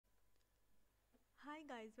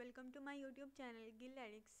guys, welcome to my YouTube channel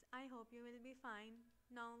gilllyrics. I hope you will be fine.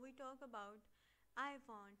 Now we talk about I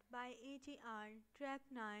Want by AJR, track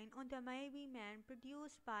 9 on the Maybe Man,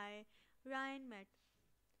 produced by Ryan Met.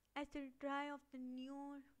 As the trio of the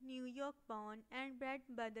New York born and bred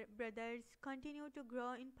brothers continue to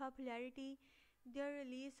grow in popularity, their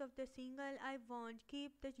release of the single I Want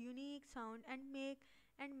keep the unique sound and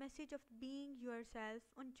message of being yourself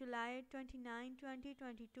on July 29,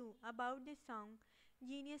 2022. About this song,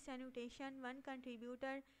 Genius Annotation, one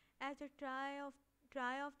contributor, as the trio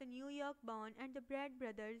of the New York born and the Bred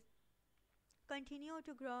brothers continue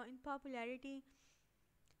to grow in popularity,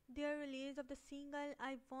 their release of the single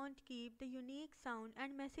I Won't Keep the unique sound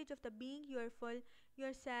and message of the being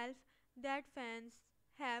yourself that fans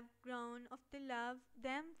have grown of the love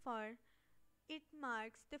them for. It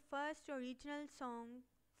marks the first original song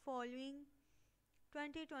following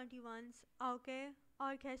 2021's OK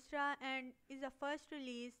Orchestra and is the first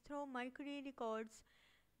release through Mercury Records,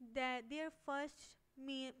 their first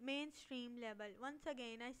mainstream label. Once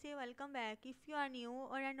again, I say welcome back. If you are new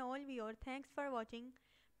or an old viewer, thanks for watching.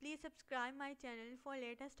 Please subscribe my channel for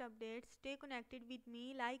latest updates. Stay connected with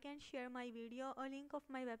me, like and share my video or link of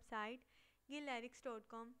my website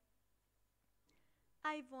gilllyrics.com.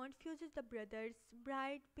 I Want fuses the brothers'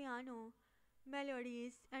 bright piano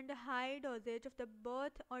melodies and the high dosage of the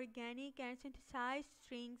both organic and synthesized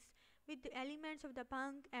strings with the elements of the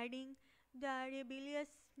punk, adding the rebellious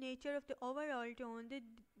nature of the overall tone.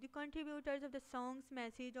 The contributors of the song's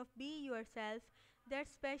message of be yourself that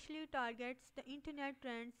specially targets the internet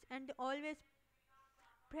trends and the always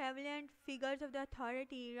prevalent figures of the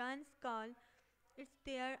authority runs call. It's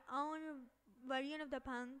their own version of the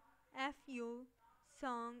punk fu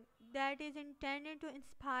song that is intended to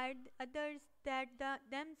inspire others that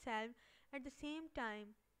themselves at the same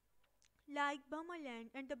time, like Bummerland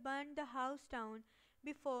and the Burn the House Down.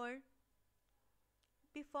 Before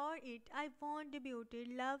before it, I Want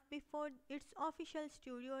debuted Love before its official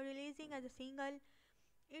studio releasing as a single.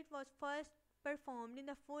 It was first performed in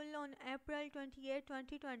the full on April 28,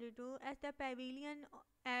 2022 at the Pavilion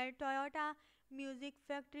at Toyota Music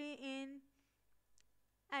Factory in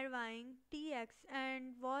Irvine, TX,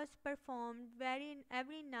 and was performed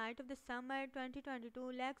every night of the summer 2022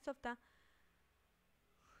 legs of the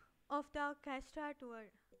orchestra tour.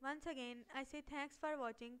 Once again, I say thanks for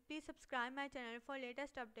watching. Please subscribe my channel for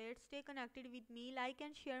latest updates. Stay connected with me, like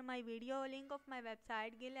and share my video, link of my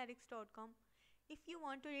website gilllyrics.com. If you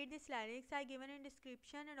want to read these lyrics, I given in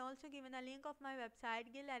description and also given a link of my website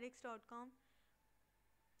gilllyrics.com.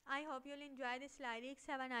 I hope you'll enjoy these lyrics.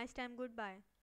 Have a nice time. Goodbye.